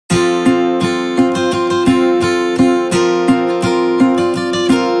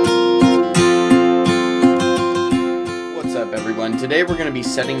today we're going to be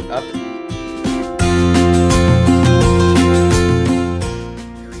setting up the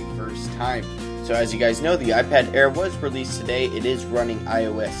very first time. So as you guys know, the iPad Air was released today. It is running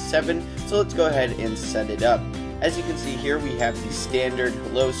iOS 7, so let's go ahead and set it up. As you can see here, we have the standard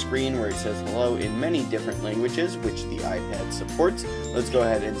hello screen where it says hello in many different languages, which the iPad supports. Let's go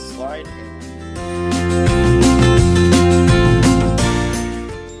ahead and slide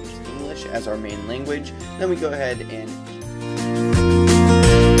English as our main language. Then we go ahead and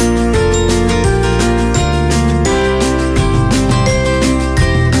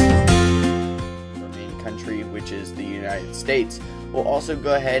our main country, which is the United States. We'll also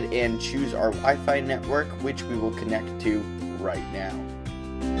go ahead and choose our Wi-Fi network, which we will connect to right now.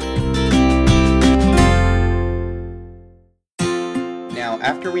 Now,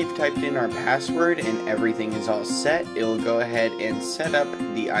 after we've typed in our password and everything is all set, it will go ahead and set up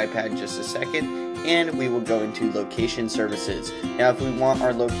the iPad just a second, and we will go into location services. Now, if we want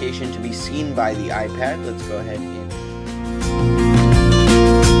our location to be seen by the iPad, let's go ahead and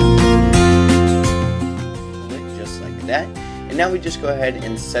just like that. And now we just go ahead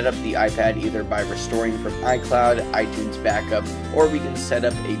and set up the iPad either by restoring from iCloud, iTunes Backup, or we can set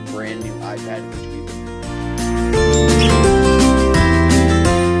up a brand new iPad, which we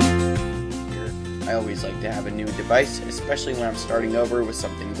I always like to have a new device, especially when I'm starting over with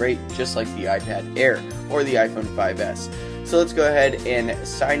something great, just like the iPad Air or the iPhone 5S. So let's go ahead and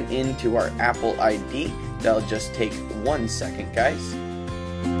sign in to our Apple ID. That'll just take 1 second, guys.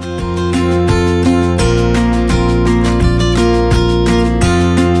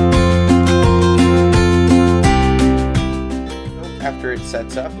 After it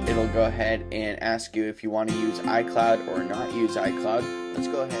sets up, it'll go ahead and ask you if you want to use iCloud or not use iCloud. Let's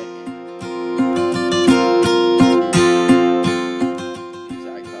go ahead and use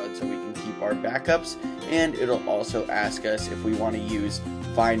iCloud so we can keep our backups, and it'll also ask us if we want to use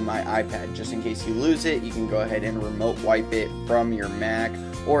Find My iPad. Just in case you lose it, you can go ahead and remote wipe it from your Mac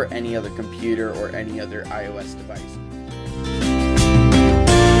or any other computer or any other iOS device.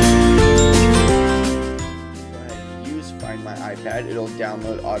 Find My iPad, it'll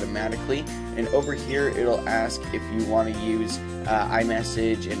download automatically, and over here it'll ask if you want to use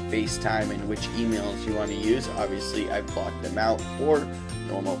iMessage and FaceTime and which emails you want to use. Obviously I've blocked them out for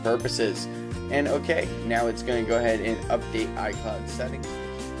normal purposes. And okay, now it's going to go ahead and update iCloud settings.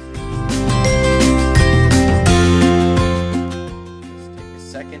 Just take a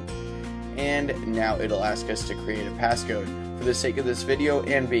second, and now it'll ask us to create a passcode. For the sake of this video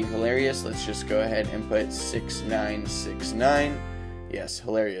and being hilarious, let's just go ahead and put 6969. Yes,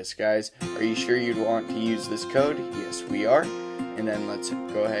 hilarious, guys. Are you sure you'd want to use this code? Yes, we are. And then let's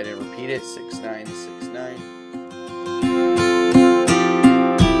go ahead and repeat it, 6969.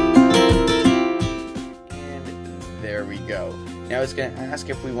 And there we go. Now it's going to ask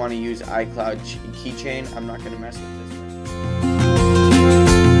if we want to use iCloud keychain. I'm not going to mess with this one.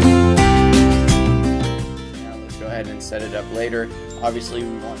 Go ahead and set it up later. Obviously we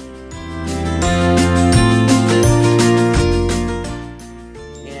want,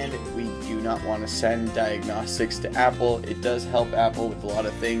 and we do not want to send diagnostics to Apple. It does help Apple with a lot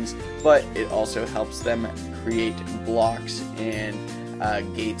of things, but it also helps them create blocks and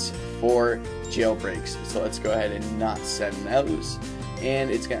gates for jailbreaks. So let's go ahead and not send those. And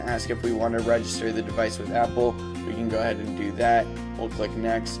it's going to ask if we want to register the device with Apple. We can go ahead and do that. We'll click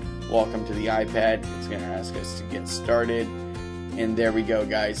next. Welcome to the iPad. It's going to ask us to get started. And there we go,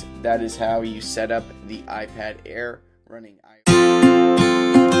 guys. That is how you set up the iPad Air running iOS.